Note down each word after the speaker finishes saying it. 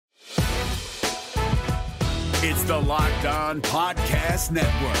It's the Locked On Podcast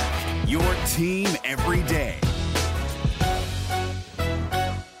Network, your team every day.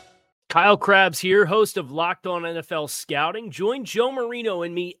 Kyle Krabs here, host of Locked On NFL Scouting. Join Joe Marino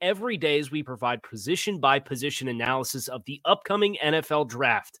and me every day as we provide position-by-position analysis of the upcoming NFL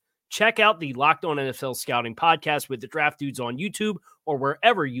Draft. Check out the Locked On NFL Scouting podcast with the Draft Dudes on YouTube or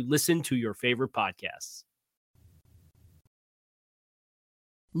wherever you listen to your favorite podcasts.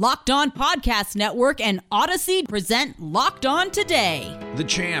 Locked On Podcast Network and Odyssey present Locked On Today. The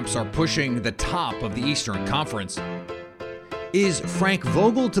champs are pushing the top of the Eastern Conference. Is Frank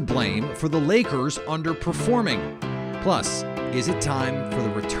Vogel to blame for the Lakers underperforming? Plus, is it time for the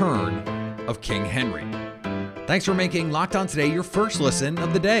return of King Henry? Thanks for making Locked On Today your first listen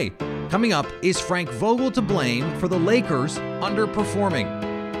of the day. Coming up, is Frank Vogel to blame for the Lakers underperforming?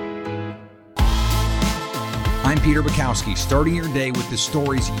 I'm Peter Bukowski, starting your day with the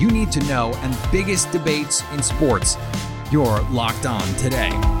stories you need to know and biggest debates in sports. You're Locked On Today.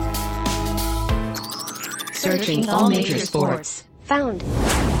 Searching all major sports. Found.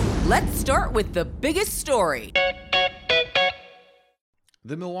 Let's start with the biggest story.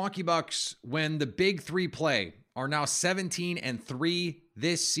 The Milwaukee Bucks, when the big three play, are now 17-3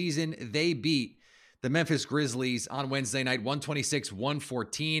 this season. They beat the Memphis Grizzlies on Wednesday night,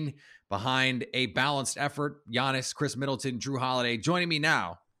 126-114, behind a balanced effort. Giannis, Chris Middleton, Drew Holiday. Joining me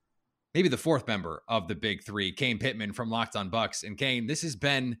now, maybe the fourth member of the big three, Kane Pittman from Locked On Bucks. And Kane, this has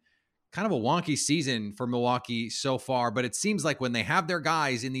been kind of a wonky season for Milwaukee so far, but it seems like when they have their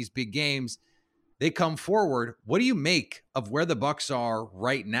guys in these big games, they come forward. What do you make of where the Bucks are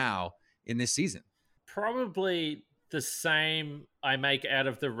right now in this season? Probably the same I make out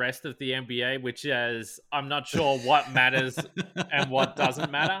of the rest of the NBA, which is I'm not sure what matters and what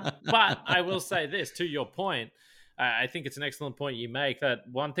doesn't matter. But I will say this, to your point, I think it's an excellent point you make, that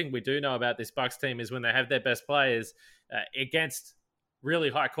one thing we do know about this Bucks team is when they have their best players against really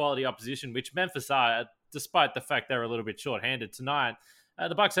high-quality opposition, which Memphis are, despite the fact they're a little bit short-handed tonight.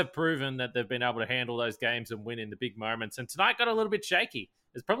 The Bucks have proven that they've been able to handle those games and win in the big moments. And tonight got a little bit shaky.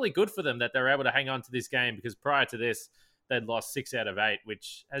 It's probably good for them that they're able to hang on to this game, because prior to this, they'd lost 6 out of 8,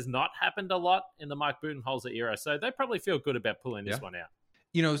 which has not happened a lot in the Mike Budenholzer era. So they probably feel good about pulling this one out.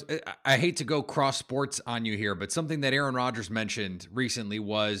 You know, I hate to go cross sports on you here, but something that Aaron Rodgers mentioned recently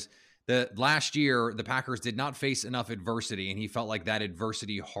was that last year, the Packers did not face enough adversity, and he felt like that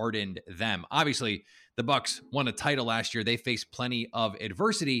adversity hardened them. Obviously, the Bucks won a title last year. They faced plenty of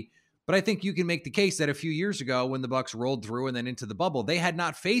adversity, but I think you can make the case that a few years ago when the Bucks rolled through and then into the bubble, they had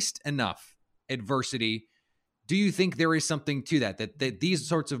not faced enough adversity. Do you think there is something to that these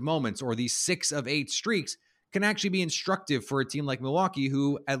sorts of moments or these 6 of 8 streaks can actually be instructive for a team like Milwaukee,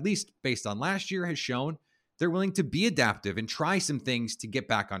 who, at least based on last year, has shown they're willing to be adaptive and try some things to get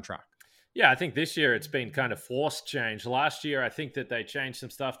back on track? Yeah, I think this year it's been kind of forced change. Last year, I think that they changed some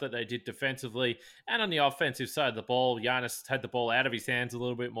stuff that they did defensively. And on the offensive side of the ball, Giannis had the ball out of his hands a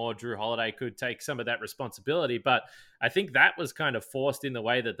little bit more. Drew Holiday could take some of that responsibility. But I think that was kind of forced in the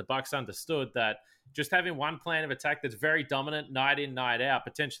way that the Bucks understood that just having one plan of attack that's very dominant night in, night out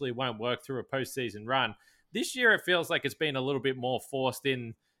potentially won't work through a postseason run. This year, it feels like it's been a little bit more forced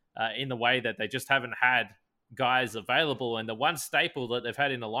in the way that they just haven't had guys available, and the one staple that they've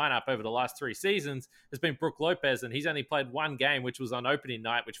had in the lineup over the last 3 seasons has been Brook Lopez, and he's only played one game, which was on opening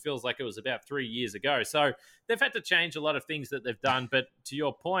night, which feels like it was about 3 years ago. So they've had to change a lot of things that they've done, but to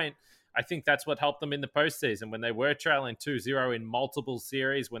your point, I think that's what helped them in the postseason when they were trailing 2-0 in multiple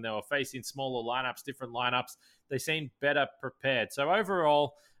series, when they were facing smaller lineups, different lineups, they seemed better prepared. So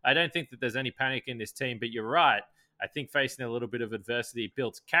overall, I don't think that there's any panic in this team, but you're right. I think facing a little bit of adversity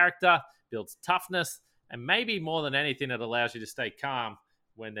builds character, builds toughness, and maybe more than anything, it allows you to stay calm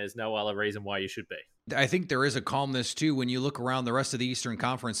when there's no other reason why you should be. I think there is a calmness, too, when you look around the rest of the Eastern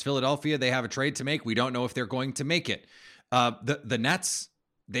Conference. Philadelphia, they have a trade to make. We don't know if they're going to make it. The Nets,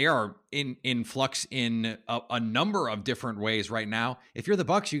 they are in flux in a number of different ways right now. If you're the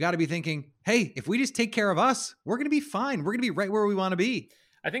Bucks, you got to be thinking, hey, if we just take care of us, we're going to be fine. We're going to be right where we want to be.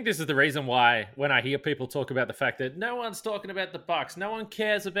 I think this is the reason why when I hear people talk about the fact that no one's talking about the Bucks, no one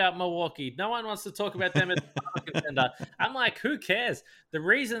cares about Milwaukee, no one wants to talk about them as a title contender. I'm like, who cares? The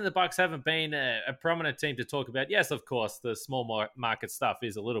reason the Bucks haven't been a prominent team to talk about, yes, of course, the small market stuff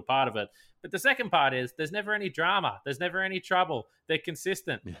is a little part of it. But the second part is there's never any drama. There's never any trouble. They're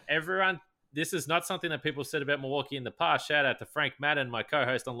consistent. Yeah. This is not something that people said about Milwaukee in the past. Shout out to Frank Madden, my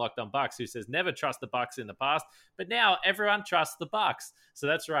co-host on Locked On Bucks, who says never trust the Bucks in the past, but now everyone trusts the Bucks. So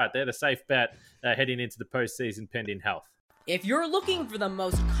that's right. They're the safe bet heading into the postseason pending health. If you're looking for the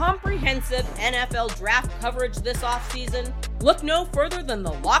most comprehensive NFL draft coverage this offseason, look no further than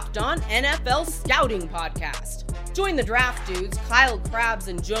the Locked On NFL Scouting Podcast. Join the draft dudes, Kyle Krabs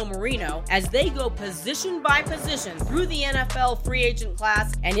and Joe Marino, as they go position by position through the NFL free agent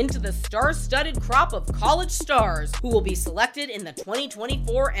class and into the star-studded crop of college stars who will be selected in the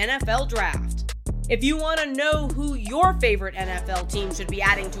 2024 NFL Draft. If you want to know who your favorite NFL team should be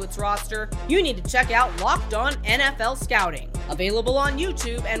adding to its roster, you need to check out Locked On NFL Scouting, available on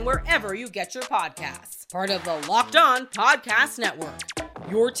YouTube and wherever you get your podcasts. Part of the Locked On Podcast Network,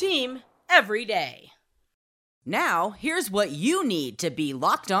 your team every day. Now, here's what you need to be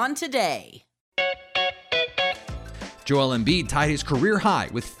locked on today. Joel Embiid tied his career high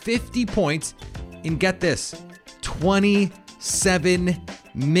with 50 points in, get this, 27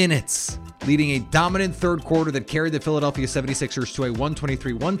 minutes, leading a dominant third quarter that carried the Philadelphia 76ers to a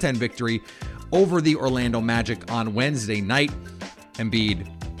 123-110 victory over the Orlando Magic on Wednesday night.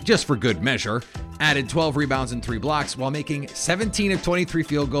 Embiid, just for good measure, added 12 rebounds and 3 blocks while making 17 of 23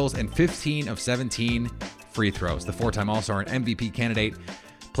 field goals and 15 of 17 free throws. The four-time All-Star and MVP candidate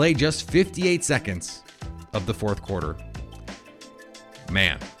played just 58 seconds of the fourth quarter.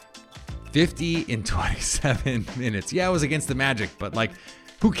 Man, 50 in 27 minutes. Yeah, it was against the Magic, but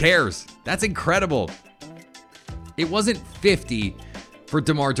who cares? That's incredible. It wasn't 50 for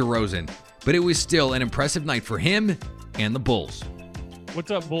DeMar DeRozan, but it was still an impressive night for him and the Bulls.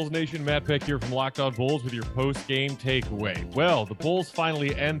 What's up, Bulls Nation? Matt Peck here from Locked On Bulls with your post-game takeaway. Well, the Bulls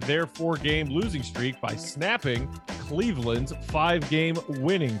finally end their 4-game losing streak by snapping Cleveland's 5-game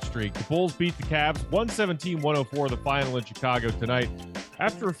winning streak. The Bulls beat the Cavs 117-104 the final in Chicago tonight.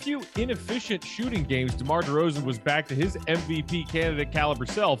 After a few inefficient shooting games, DeMar DeRozan was back to his MVP candidate caliber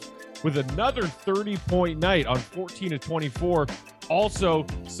self with another 30-point night on 14 of 24. Also,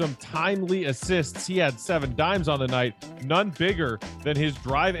 some timely assists. He had 7 dimes on the night, none bigger than his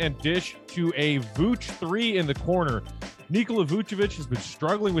drive and dish to a Vooch 3 in the corner. Nikola Vucevic has been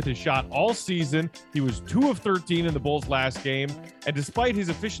struggling with his shot all season. He was 2 of 13 in the Bulls' last game, and despite his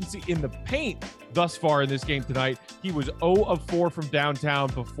efficiency in the paint thus far in this game tonight, he was 0 of 4 from downtown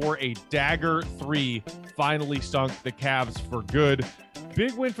before a dagger 3 finally sunk the Cavs for good.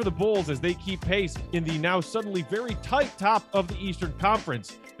 Big win for the Bulls as they keep pace in the now suddenly very tight top of the Eastern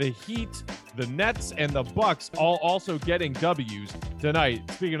Conference. The Heat, the Nets, and the Bucks all also getting W's tonight.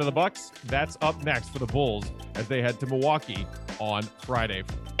 Speaking of the Bucks, that's up next for the Bulls as they head to Milwaukee on Friday.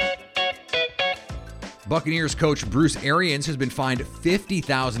 Buccaneers coach Bruce Arians has been fined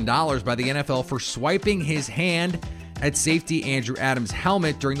 $50,000 by the NFL for swiping his hand at safety Andrew Adams'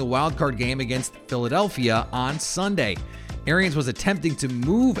 helmet during the wildcard game against Philadelphia on Sunday. Arians was attempting to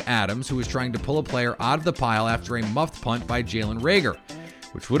move Adams, who was trying to pull a player out of the pile after a muffed punt by Jalen Reagor,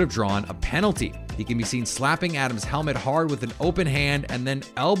 which would have drawn a penalty. He can be seen slapping Adams' helmet hard with an open hand and then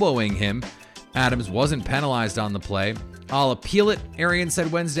elbowing him. Adams wasn't penalized on the play. I'll appeal it, Arians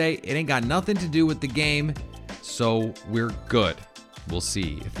said Wednesday. It ain't got nothing to do with the game, so we're good. We'll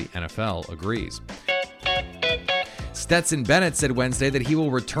see if the NFL agrees. Stetson Bennett said Wednesday that he will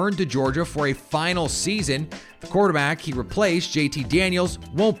return to Georgia for a final season. The quarterback he replaced, JT Daniels,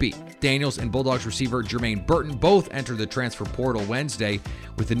 won't be. Daniels and Bulldogs receiver Jermaine Burton both entered the transfer portal Wednesday,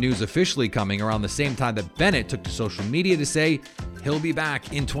 with the news officially coming around the same time that Bennett took to social media to say he'll be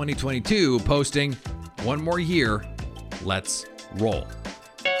back in 2022, posting, "One more year, let's roll."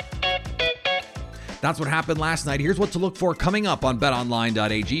 That's what happened last night. Here's what to look for coming up on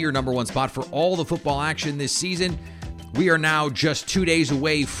betonline.ag, your number one spot for all the football action this season. We are now just 2 days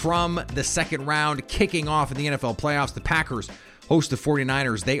away from the second round kicking off in the NFL playoffs. The Packers host the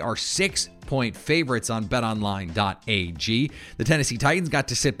 49ers. They are 6-point favorites on betonline.ag. The Tennessee Titans got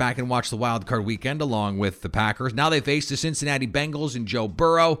to sit back and watch the wild card weekend along with the Packers. Now they face the Cincinnati Bengals and Joe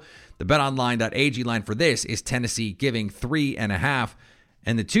Burrow. The betonline.ag line for this is Tennessee giving 3.5.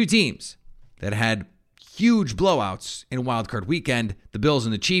 And the two teams that had huge blowouts in wild card weekend, the Bills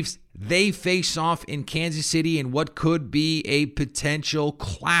and the Chiefs, they face off in Kansas City in what could be a potential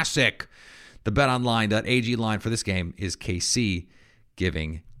classic. The betonline.ag line for this game is KC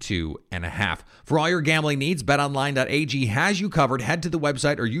giving 2.5. For all your gambling needs, betonline.ag has you covered. Head to the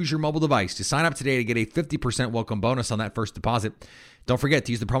website or use your mobile device to sign up today to get a 50% welcome bonus on that first deposit. Don't forget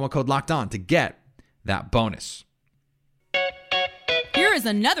to use the promo code LOCKEDON to get that bonus. Here is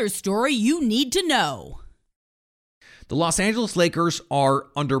another story you need to know. The Los Angeles Lakers are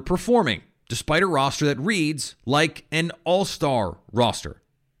underperforming, despite a roster that reads like an all-star roster.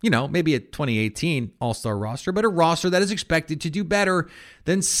 You know, maybe a 2018 all-star roster, but a roster that is expected to do better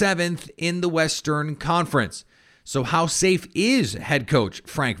than 7th in the Western Conference. So how safe is head coach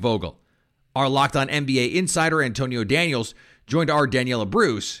Frank Vogel? Our Locked On NBA insider, Antonio Daniels, joined our Daniela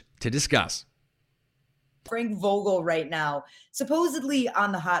Bruce to discuss. Frank Vogel right now, supposedly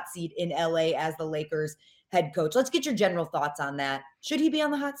on the hot seat in LA as the Lakers head coach. Let's get your general thoughts on that. Should he be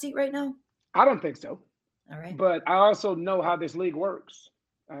on the hot seat right now? I don't think so. All right. But I also know how this league works.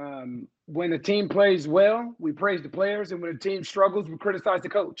 When a team plays well, we praise the players. And when a team struggles, we criticize the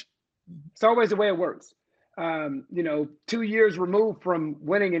coach. It's always the way it works. 2 years removed from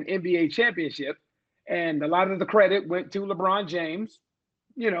winning an NBA championship, and a lot of the credit went to LeBron James.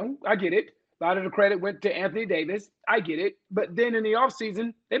 I get it. A lot of the credit went to Anthony Davis. I get it. But then in the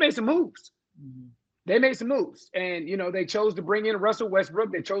offseason, they made some moves. They made some moves. And, they chose to bring in Russell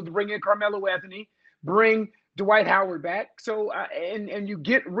Westbrook. They chose to bring in Carmelo Anthony, bring Dwight Howard back. So, and you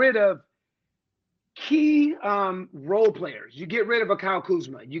get rid of key role players. You get rid of a Kyle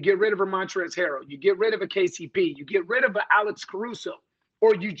Kuzma. You get rid of a Montrezl Harrell. You get rid of a KCP. You get rid of a Alex Caruso.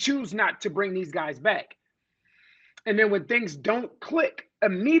 Or you choose not to bring these guys back. And then when things don't click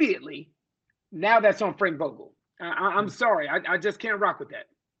immediately, now that's on Frank Vogel. I'm sorry. I just can't rock with that.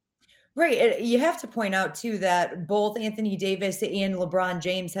 Right. You have to point out, too, that both Anthony Davis and LeBron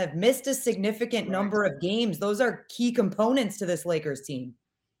James have missed a significant number of games. Those are key components to this Lakers team.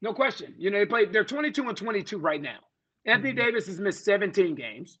 No question. They're 22 and 22 right now. Anthony Davis has missed 17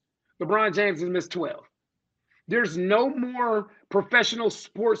 games. LeBron James has missed 12. There's no more professional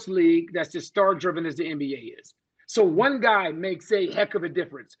sports league that's as star-driven as the NBA is. So one guy makes a heck of a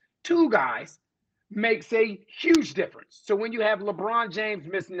difference. Two guys makes a huge difference. So when you have LeBron James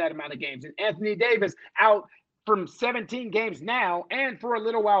missing that amount of games and Anthony Davis out from 17 games now and for a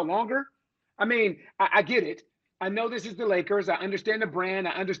little while longer, I get it. I know this is the Lakers. I understand the brand.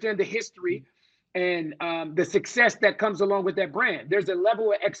 I understand the history and the success that comes along with that brand. There's a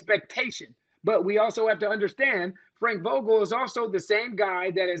level of expectation. But we also have to understand Frank Vogel is also the same guy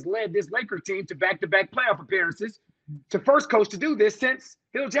that has led this Lakers team to back-to-back playoff appearances, to first coach to do this since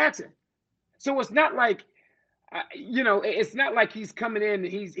Hill Jackson. So it's not like, it's not like he's coming in and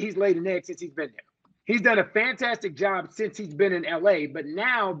he's laid an egg since he's been there. He's done a fantastic job since he's been in LA, but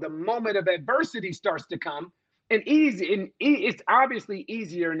now the moment of adversity starts to come, and it's obviously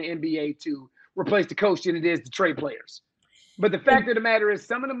easier in the NBA to replace the coach than it is to trade players. But the fact of the matter is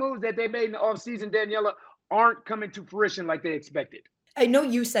some of the moves that they made in the offseason, Daniela, aren't coming to fruition like they expected. I know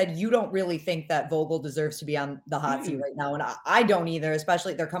you said you don't really think that Vogel deserves to be on the hot seat right now, and I don't either,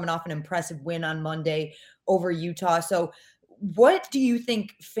 especially they're coming off an impressive win on Monday over Utah. So what do you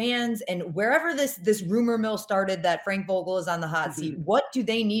think fans and wherever this rumor mill started that Frank Vogel is on the hot seat, what do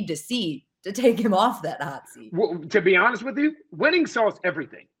they need to see to take him off that hot seat? Well, to be honest with you, winning solves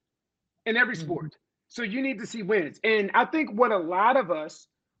everything in every sport. So you need to see wins. And I think what a lot of us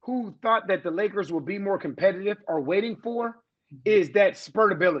who thought that the Lakers will be more competitive are waiting for is that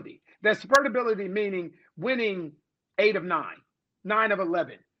spurtability. That spurtability meaning winning 8 of 9, 9 of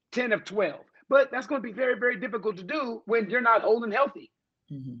 11, 10 of 12. But that's going to be very, very difficult to do when you're not old and healthy.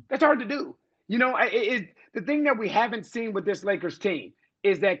 That's hard to do. The thing that we haven't seen with this Lakers team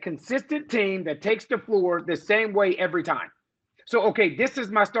is that consistent team that takes the floor the same way every time. So, okay, this is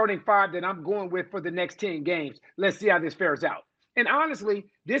my starting 5 that I'm going with for the next 10 games. Let's see how this fares out. And honestly,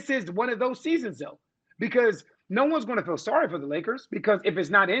 this is one of those seasons, though, because no one's going to feel sorry for the Lakers, because if it's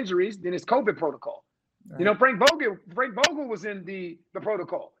not injuries, then it's COVID protocol. Right. Frank Vogel was in the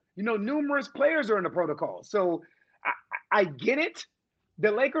protocol. Numerous players are in the protocol. So I get it.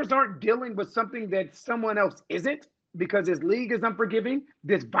 The Lakers aren't dealing with something that someone else isn't, because this league is unforgiving,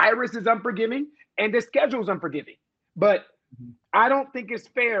 this virus is unforgiving, and this schedule is unforgiving. But I don't think it's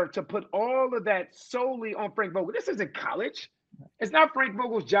fair to put all of that solely on Frank Vogel. This isn't college. It's not Frank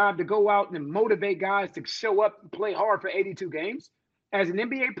Vogel's job to go out and motivate guys to show up and play hard for 82 games. As an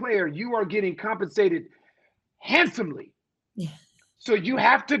NBA player, you are getting compensated handsomely. So you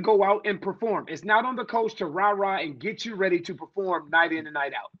have to go out and perform. It's not on the coach to rah-rah and get you ready to perform night in and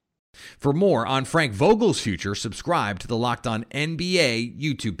night out. For more on Frank Vogel's future, subscribe to the Locked On NBA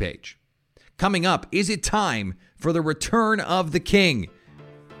YouTube page. Coming up, is it time for the return of the King?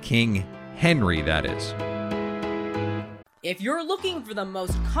 King Henry, that is. If you're looking for the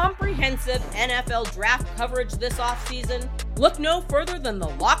most comprehensive NFL draft coverage this offseason, look no further than the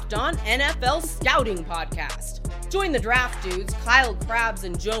Locked On NFL Scouting Podcast. Join the draft dudes, Kyle Krabs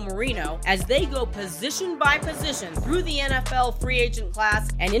and Joe Marino, as they go position by position through the NFL free agent class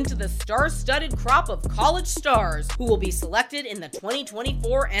and into the star-studded crop of college stars who will be selected in the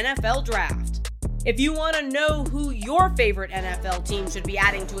 2024 NFL Draft. If you want to know who your favorite NFL team should be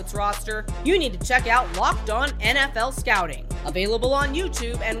adding to its roster, you need to check out Locked On NFL Scouting, available on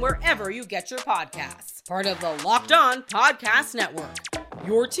YouTube and wherever you get your podcasts. Part of the Locked On Podcast Network,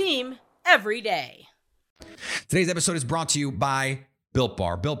 your team every day. Today's episode is brought to you by Built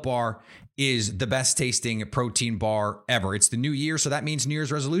Bar. Built Bar is the best tasting protein bar ever. It's the new year, so that means New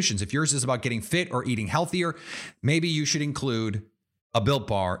Year's resolutions. If yours is about getting fit or eating healthier, maybe you should include a Built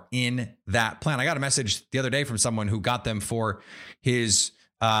Bar in that plan. I got a message the other day from someone who got them for his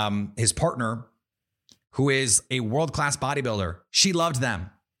partner, who is a world-class bodybuilder. She loved them.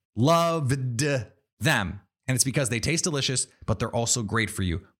 And it's because they taste delicious, but they're also great for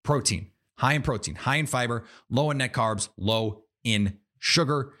you. Protein, high in fiber, low in net carbs, low in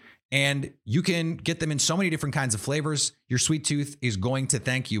sugar. And you can get them in so many different kinds of flavors. Your sweet tooth is going to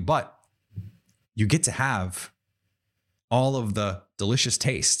thank you, but you get to have all of the delicious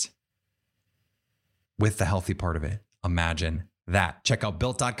taste with the healthy part of it. Imagine that. Check out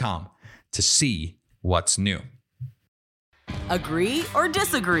built.com to see what's new. Agree or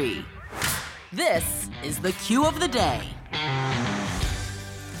disagree? This is the cue of the day.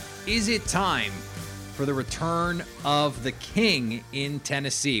 Is it time for the return of the king in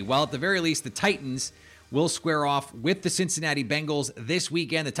Tennessee? Well, at the very least, the Titans will square off with the Cincinnati Bengals this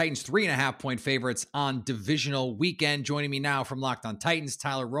weekend. The Titans 3.5-point favorites on divisional weekend. Joining me now from Locked On Titans,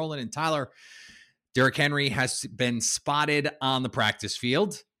 Tyler Rowland. And Tyler, Derrick Henry has been spotted on the practice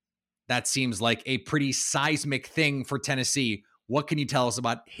field. That seems like a pretty seismic thing for Tennessee. What can you tell us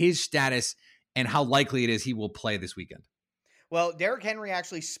about his status and how likely it is he will play this weekend? Well, Derrick Henry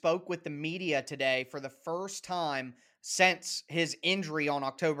actually spoke with the media today for the first time since his injury on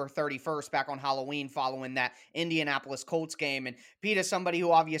October 31st back on Halloween following that Indianapolis Colts game. And Pete, is somebody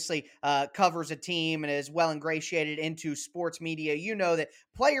who obviously covers a team and is well ingratiated into sports media. You know that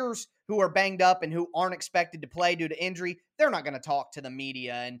players who are banged up and who aren't expected to play due to injury, they're not going to talk to the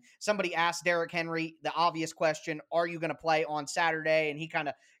media. And somebody asked Derrick Henry the obvious question, are you going to play on Saturday? And he kind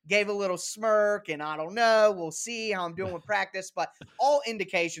of gave a little smirk and I don't know, we'll see how I'm doing with practice. But all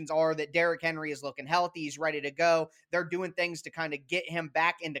indications are that Derrick Henry is looking healthy. He's ready to go. They're doing things to kind of get him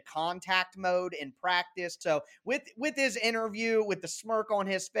back into contact mode in practice. So with his interview, with the smirk on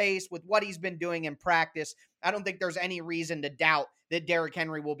his face, with what he's been doing in practice, I don't think there's any reason to doubt that Derrick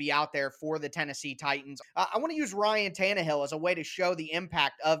Henry will be out there for the Tennessee Titans. I want to use Ryan Tannehill as a way to show the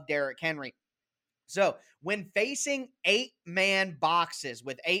impact of Derrick Henry. So when facing 8-man boxes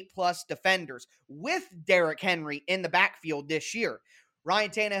with 8+ defenders with Derrick Henry in the backfield this year,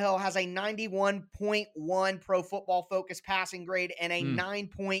 Ryan Tannehill has a 91.1 Pro Football Focus passing grade and a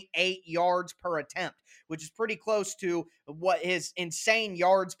 9.8 yards per attempt, which is pretty close to what his insane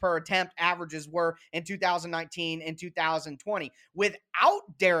yards per attempt averages were in 2019 and 2020. Without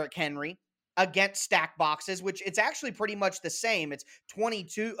Derrick Henry against stack boxes, which it's actually pretty much the same. It's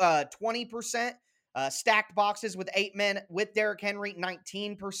 20% stacked boxes with 8 men with Derrick Henry,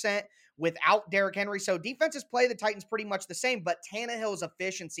 19% without Derrick Henry. So defenses play the Titans pretty much the same, but Tannehill's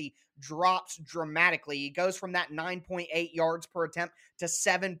efficiency drops dramatically. He goes from that 9.8 yards per attempt to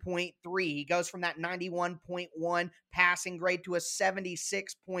 7.3. He goes from that 91.1 passing grade to a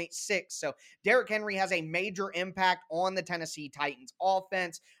 76.6. So Derrick Henry has a major impact on the Tennessee Titans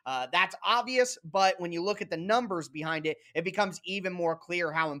offense. That's obvious, but when you look at the numbers behind it, it becomes even more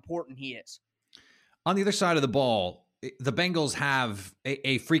clear how important he is. On the other side of the ball, the Bengals have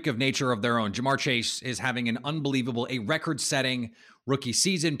a freak of nature of their own. Jamar Chase is having an unbelievable, a record-setting rookie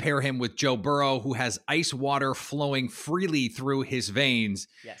season. Pair him with Joe Burrow, who has ice water flowing freely through his veins.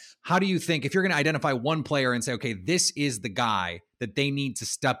 Yes. How do you think, if you're going to identify one player and say, okay, this is the guy that they need to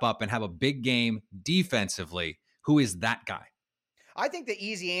step up and have a big game defensively, who is that guy? I think the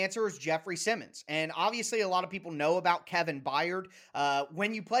easy answer is Jeffrey Simmons. And obviously a lot of people know about Kevin Byard.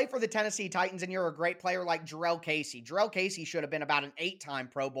 When you play for the Tennessee Titans and you're a great player like Jarrell Casey should have been about an 8-time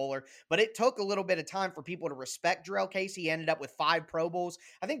Pro Bowler, but it took a little bit of time for people to respect Jarrell Casey. He ended up with 5 Pro Bowls.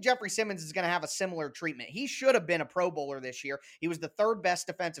 I think Jeffrey Simmons is going to have a similar treatment. He should have been a Pro Bowler this year. He was the 3rd best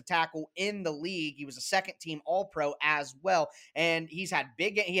defensive tackle in the league. He was a 2nd-team All-Pro as well. And he had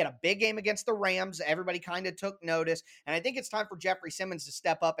a big game against the Rams. Everybody kind of took notice. And I think it's time for Jeffrey Simmons to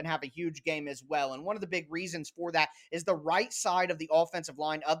step up and have a huge game as well. And one of the big reasons for that is the right side of the offensive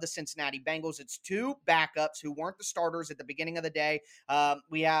line of the Cincinnati Bengals. It's 2 backups who weren't the starters at the beginning of the day.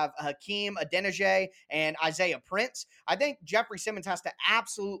 We have Hakeem Adeniji and Isaiah Prince. I think Jeffrey Simmons has to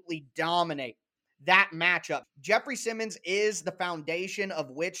absolutely dominate that matchup. Jeffrey Simmons is the foundation of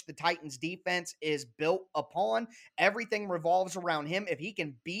which the Titans defense is built upon. Everything revolves around him. If he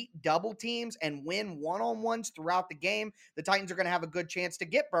can beat double teams and win one-on-ones throughout the game, the Titans are going to have a good chance to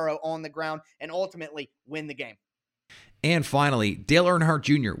get Burrow on the ground and ultimately win the game. And finally, Dale Earnhardt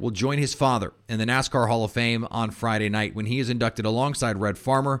Jr. will join his father in the NASCAR Hall of Fame on Friday night when he is inducted alongside Red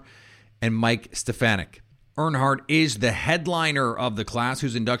Farmer and Mike Stefanik. Earnhardt is the headliner of the class,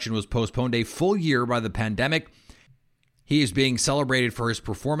 whose induction was postponed a full year by the pandemic. He is being celebrated for his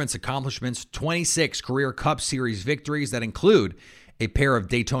performance accomplishments, 26 career Cup Series victories that include a pair of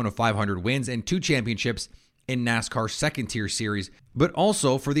Daytona 500 wins and 2 championships in NASCAR's second-tier series, but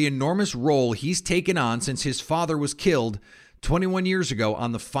also for the enormous role he's taken on since his father was killed 21 years ago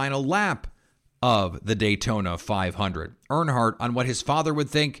on the final lap of the Daytona 500. Earnhardt, on what his father would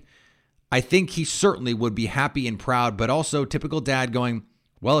think, I think he certainly would be happy and proud, but also typical dad going,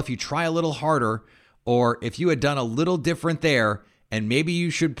 well, if you try a little harder, or if you had done a little different there, and maybe you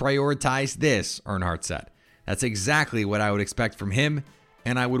should prioritize this, Earnhardt said. That's exactly what I would expect from him,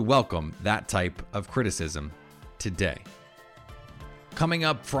 and I would welcome that type of criticism today. Coming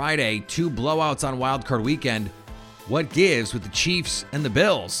up Friday, 2 blowouts on wildcard weekend. What gives with the Chiefs and the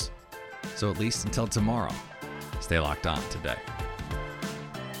Bills? So at least until tomorrow, stay locked on today.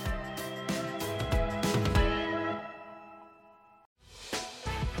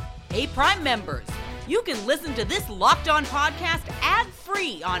 Hey, Prime members, you can listen to this Locked On podcast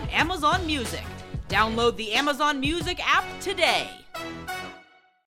ad-free on Amazon Music. Download the Amazon Music app today.